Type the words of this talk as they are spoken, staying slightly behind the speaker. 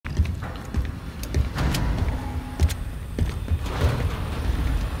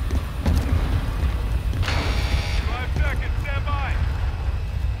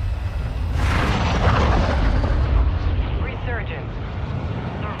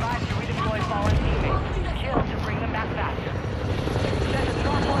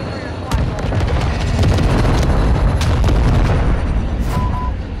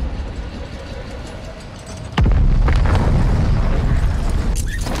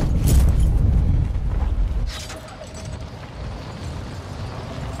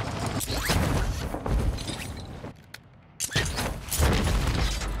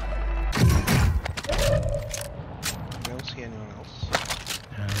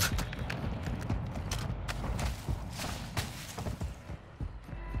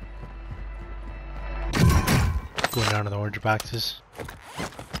Going down to the orange boxes.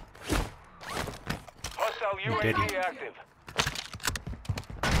 Hostile You're UAV dead. active.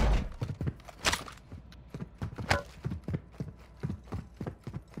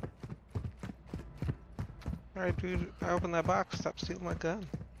 Alright, dude, I opened that box. Stop stealing my gun.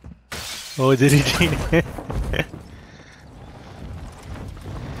 Oh, did he?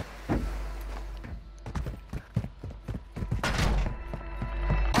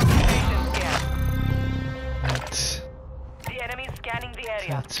 That's The enemy is scanning the area.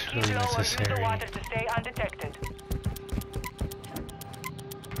 That's Keep really low or use necessary. the water to stay undetected.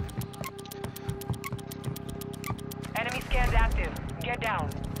 Enemy scans active. Get down.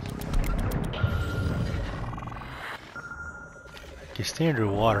 you stay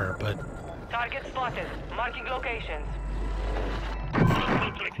underwater, but Target spotted. Marking locations.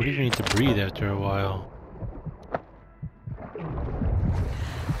 what do you need to breathe after a while?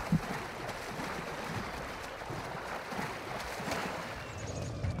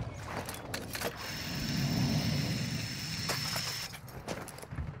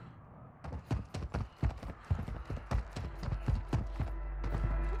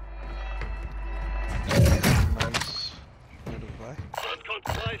 Nice. Where do I?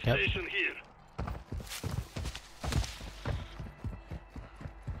 Yep. Station here.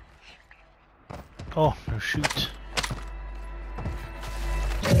 Oh, no shoot.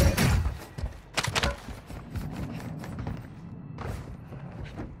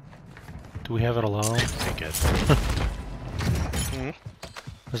 Do we have it alone? Okay, good. Hmm?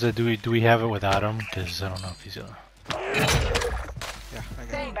 Was it, do we have it without him? Because I don't know if he's gonna. Yeah, I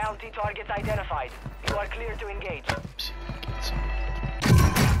got it. Bounty targets identified. You are clear to engage. See if I can get some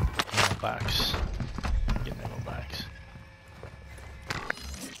ammo box. Get ammo box.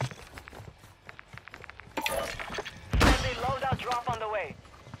 Friendly loadout drop on the way.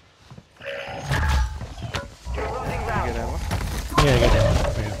 You're losing You round. get ammo? Yeah, I got ammo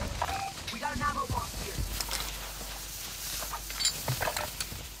for you. We got an ammo box here.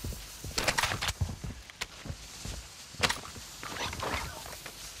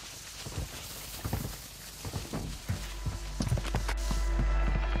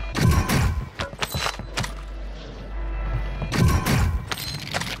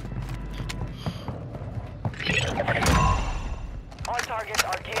 All targets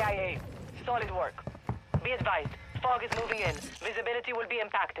are KIA. Solid work. Be advised, fog is moving in. Visibility will be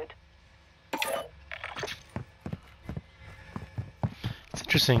impacted. It's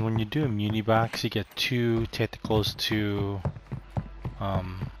interesting when you do a muni box, you get 2 tacticals, 2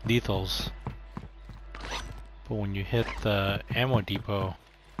 lethals. But when you hit the ammo depot,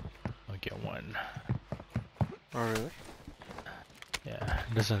 you'll get 1. Oh, really? Yeah,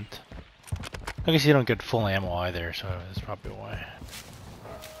 it doesn't. I guess you don't get full ammo either, so that's probably why.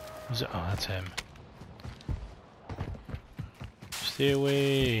 Is it? Oh, that's him. Stay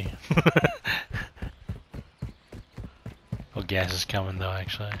away. Oh, gas is coming though,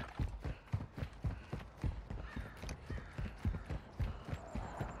 actually.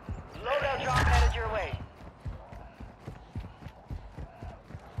 Loadout drop headed your way.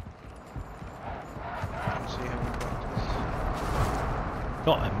 I don't see him in boxes.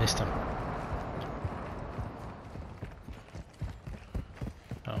 Oh, I missed him.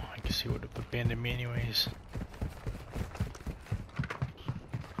 Oh, I guess he would have abandoned me anyways.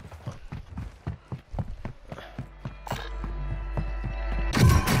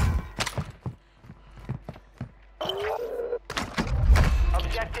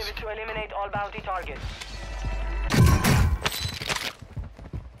 Objective is to eliminate all bounty targets.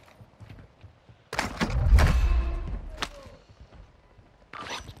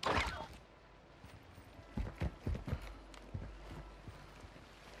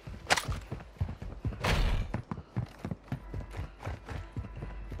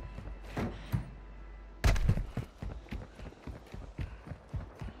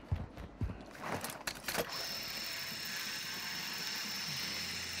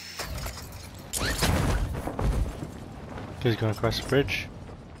 Guys going across the bridge?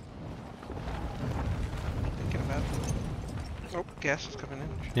 Thinking about it. Oh, gas is coming in.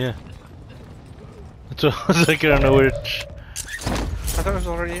 Yeah. That's what I was like, I don't know which. I thought it was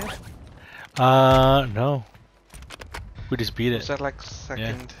already in. No. We just beat Was it. that like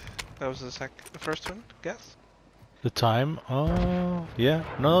second? That was the first one, guess? The time? Oh, yeah.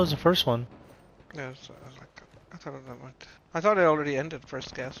 No, that was the first one. Yeah, I was like, I thought that went. I thought it already ended.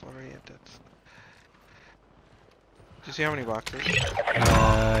 First gas already ended. Do you see how many boxes?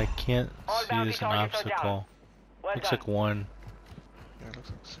 I can't All see bounty this an targets are down. obstacle. Well Looks done. like 1. Yeah, it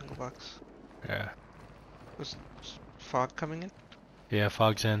looks like a single box. Yeah. Was fog coming in? Yeah,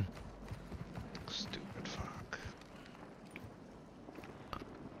 fog's in. Stupid fog.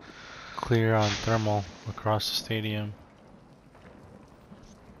 clear on thermal across the stadium.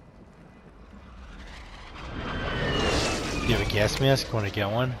 Do you have a gas mask? Want to get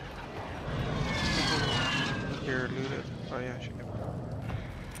one? Here, loot it. Oh yeah, I should get one.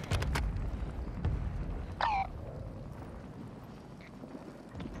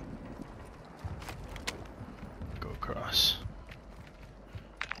 Go across.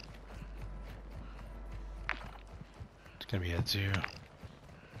 It's gonna be at zoo.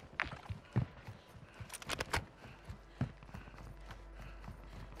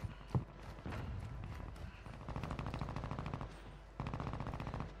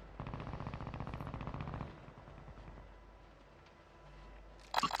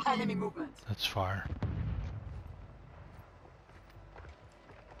 Enemy movement. That's far.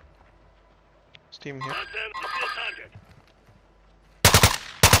 Steam here.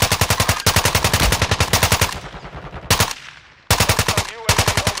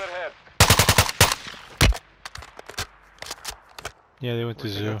 Yeah, they went to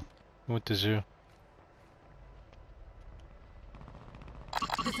Where'd they zoo. go? Went to zoo.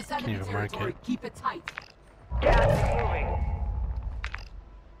 This is Can't enemy even mark territory. it. Keep it tight. Gas is moving.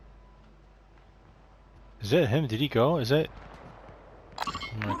 Is that him? Did he go? Is that?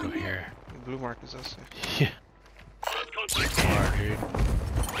 I'm gonna go here. The blue mark is us. Yeah. Far, dude.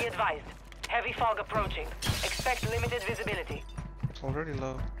 Be advised. Heavy fog approaching. Expect limited visibility. It's already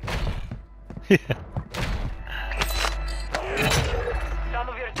low. Yeah. Some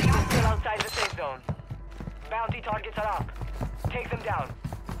of your team is still outside the safe zone. Bounty targets are up. Take them down.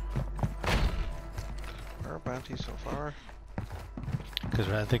 Where are bounties so far? Because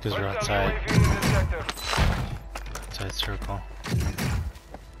I think we're outside. Outside circle.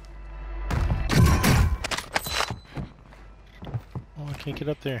 Oh, I can't get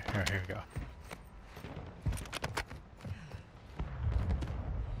up there. Oh, here we go.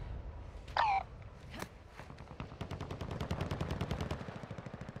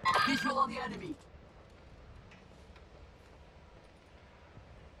 Visual on the enemy.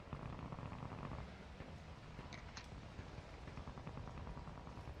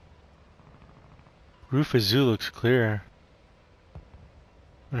 Roof of zoo looks clear.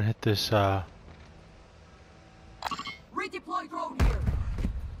 I'm gonna hit this, Redeploy drone here.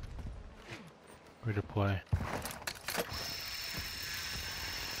 redeploy.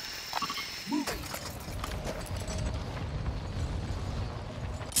 Moving.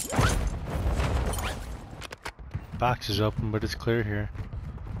 Box is open, but it's clear here.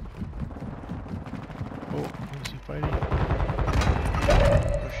 Oh, who's he fighting? Oh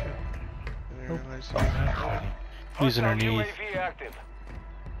shit. I didn't Oh, realize he oh, not fighting. He's underneath.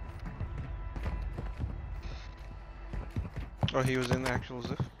 Oh, he was in the actual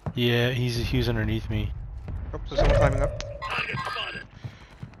zoo. Yeah, he was underneath me. Oh, there's someone climbing up. Second one.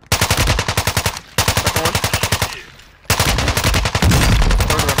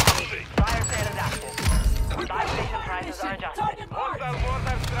 Third one. Fire sale is active. Buy station prices are adjusted.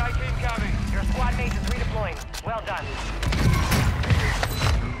 Your squad mate is redeploying. Well done.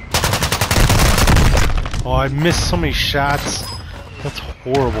 Oh, I missed so many shots. That's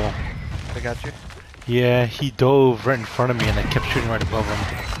horrible. I got you. Yeah, he dove right in front of me and I kept shooting right above him.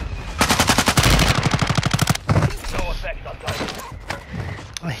 No effect on target.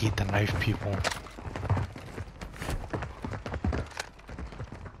 I hate the knife people.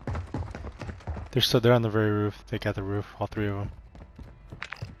 They're on the very roof. They got the roof, all three of them.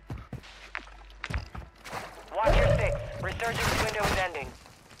 Watch your six. Resurgence window is ending.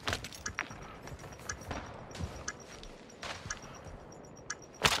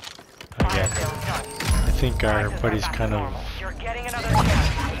 Oh, Fire yeah. sale is done. I think our Prices are buddy's back to kind of normal. You're getting another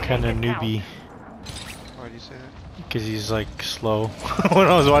chance. kind of Make it count. newbie Why do you say that? because he's like slow when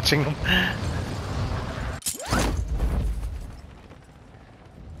I was watching him.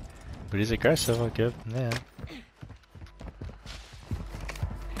 But he's aggressive. I'll give him that.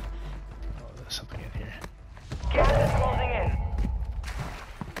 Oh, there's something in here. Gas is closing in.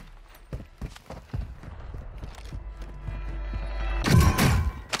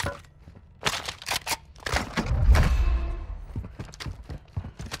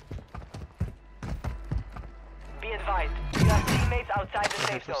 Be advised, you have teammates outside the I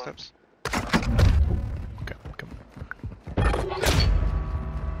heard safe zone. footsteps. Okay, come.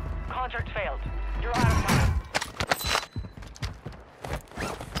 Contract failed. You're out of time.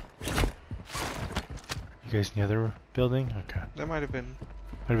 You guys in the other building? Okay. That might have been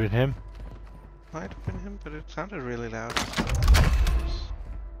Him? him, but it sounded really loud.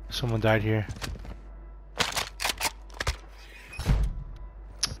 Someone died here.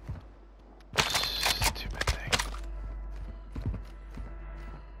 Stupid thing.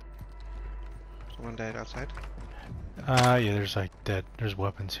 died outside. Yeah, there's like there's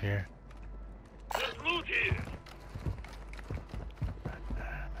weapons here.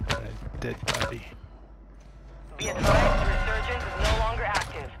 Dead body. Be advised, resurgence is no longer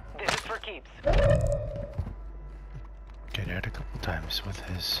active. This is for keeps. Get out a couple times with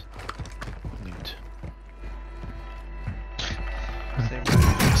his loot.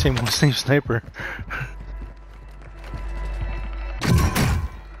 Same guy. Same sniper.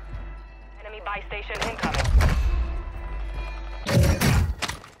 Enemy buy station incoming.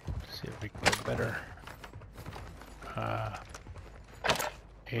 See if we can get better.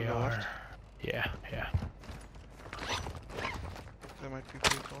 AR. Yeah. There might be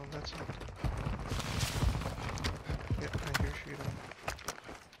people on that side. Yeah, I hear shooting.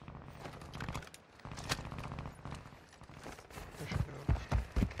 I should go.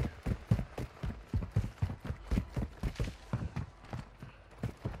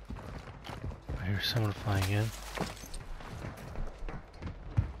 I hear someone flying in.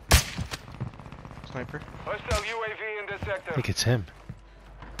 Sniper. Hostile UAV in this I sector. think it's him.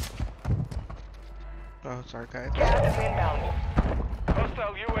 Oh, it's our guy. Gas is inbound.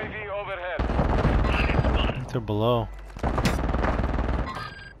 Hostile UAV overhead. I think they're below.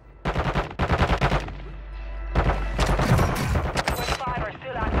 25 are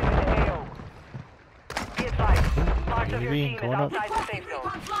still active in the AO. Be advised, part of your UAV team is going up. outside the safe zone.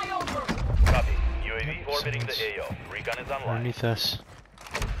 Recon flyover. Copy. UAV orbiting the AO. Recon is online. Underneath us.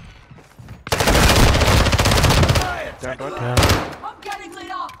 Down one. Down. I'm getting lit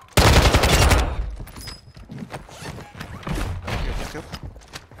up. Get the kill.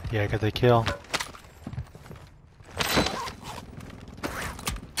 Yeah, I got the kill.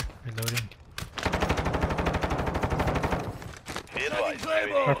 Reloading. Be advised. UAV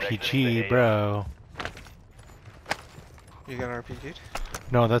is exiting RPG, the bro. You got RPG'd?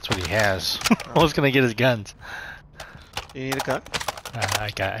 No, that's what he has. I was gonna get his guns. You need a gun?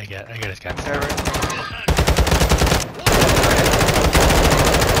 I got his guns. Yeah, right.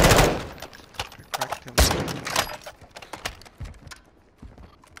 Cracked him.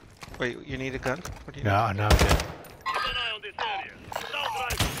 Wait, you need a gun? What do you No, no, I'm good. Keep an eye on this area. South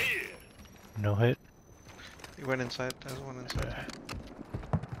right here. No hit. need? You went inside. There's one inside.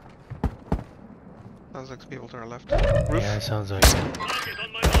 Sounds like people to our left. Roof? Yeah, it sounds like it. Target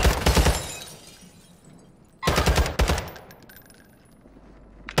on my mark.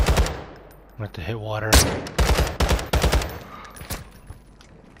 I'm going to hit water.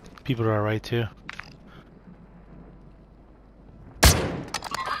 People to our right too.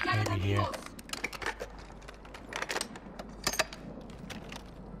 Maybe here.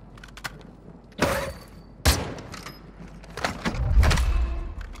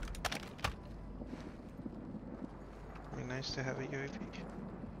 Be nice to have a UAV.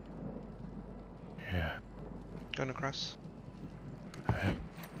 Yeah. Going across.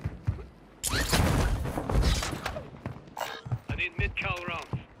 I need mid-cal rounds.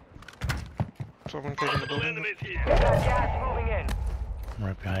 Someone came in the Multiple building. enemies here. Got gas moving in. I'm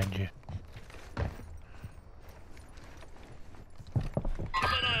right behind you. Keep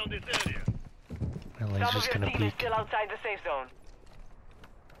an eye on this area. My Some laser's of your gonna team is peek. still outside the safe zone.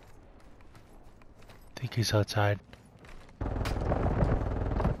 I think he's outside.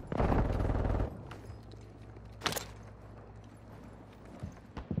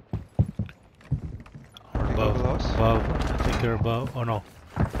 Or They go above. below us? Above. I think they're above. Oh no.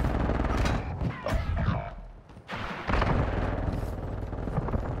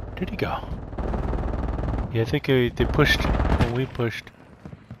 Where'd he go? Yeah, I think they pushed when we pushed.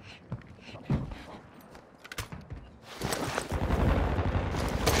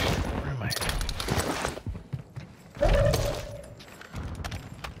 Where am I?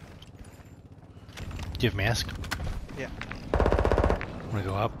 Do you have mask? Yeah. I'm gonna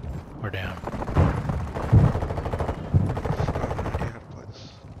go up or down. Yeah, place.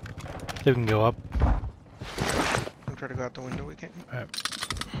 They can go up. I'm trying to go out the window. We can't. Alright.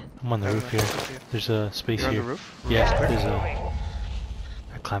 I'm on the roof here. There's a space You're on here. the roof? Yeah, Gas is there's a. moving.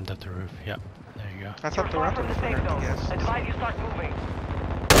 I climbed up the roof. Yep. There you go. I thought they were Far on the from the roof. safe already, zone. yes. Advise you start moving.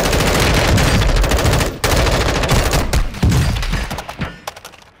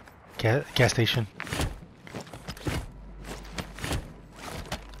 Gas station.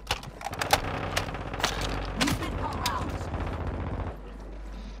 New mid-cal rounds.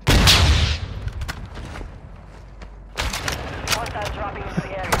 Hostiles dropping into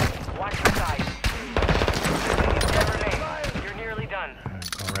the area. Watch your side. It's never late. You're nearly done.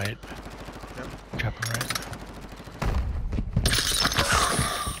 Alright, go right. Yep. Dropping right.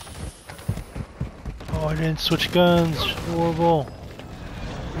 Oh, I didn't switch guns. Horrible.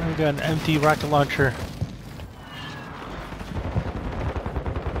 I got an empty rocket launcher.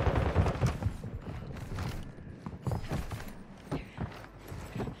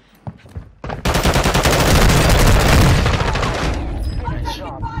 Nice.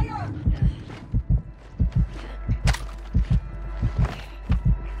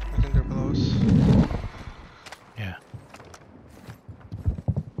 I think they're below us. Yeah.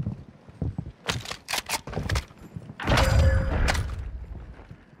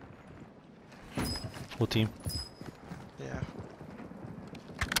 Full team. Yeah.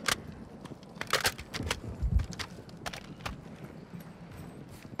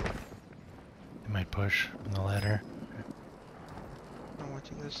 They might push on the ladder. I'm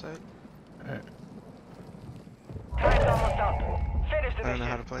watching this side. Alright. Time's almost up. Finish the I don't know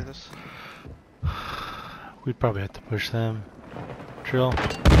how to mission. play this. We'd probably have to push them. Drill.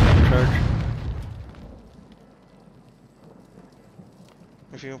 Charge.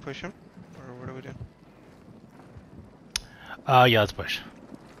 If you can push him, or what do we do? Yeah, let's push.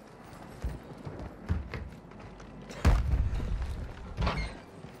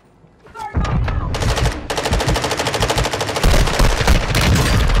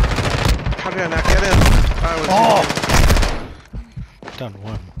 How did I not get him? I was Done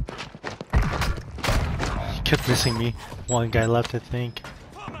one. He kept missing me. One guy left, I think.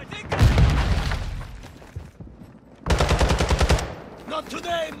 Not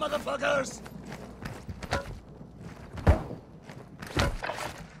today, motherfuckers!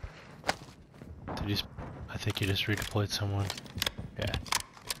 Did you? I think you just redeployed someone. Yeah.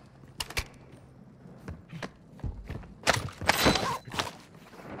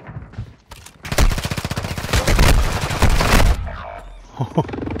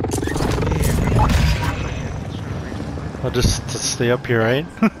 I'll just stay up here, right?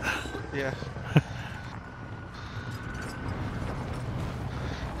 Yeah.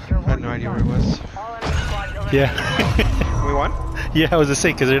 I had no idea where he was. All enemy squads eliminated. Yeah. We won? Yeah, I was gonna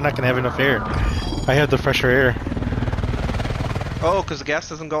say, because they're not gonna have enough air. I have the fresher air. Oh, because the gas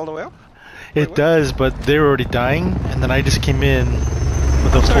doesn't go all the way up? It what? does, but they were already dying, and then I just came in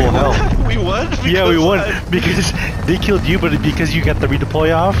with a Sorry, full what? health. We won? Yeah, we Because won I- because they killed you, but because you got the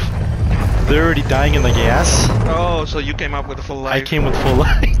redeploy off, they're already dying in the gas. Oh, so you came up with a full life. I came with full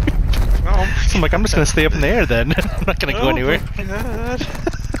life. Oh, So I'm like, I'm just gonna stay up in the air then. I'm not gonna go anywhere. my God.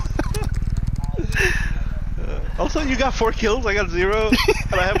 Also, you got 4 kills, I got 0,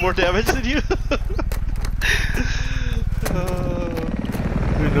 and I have more damage than you.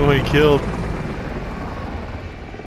 There's no way he killed.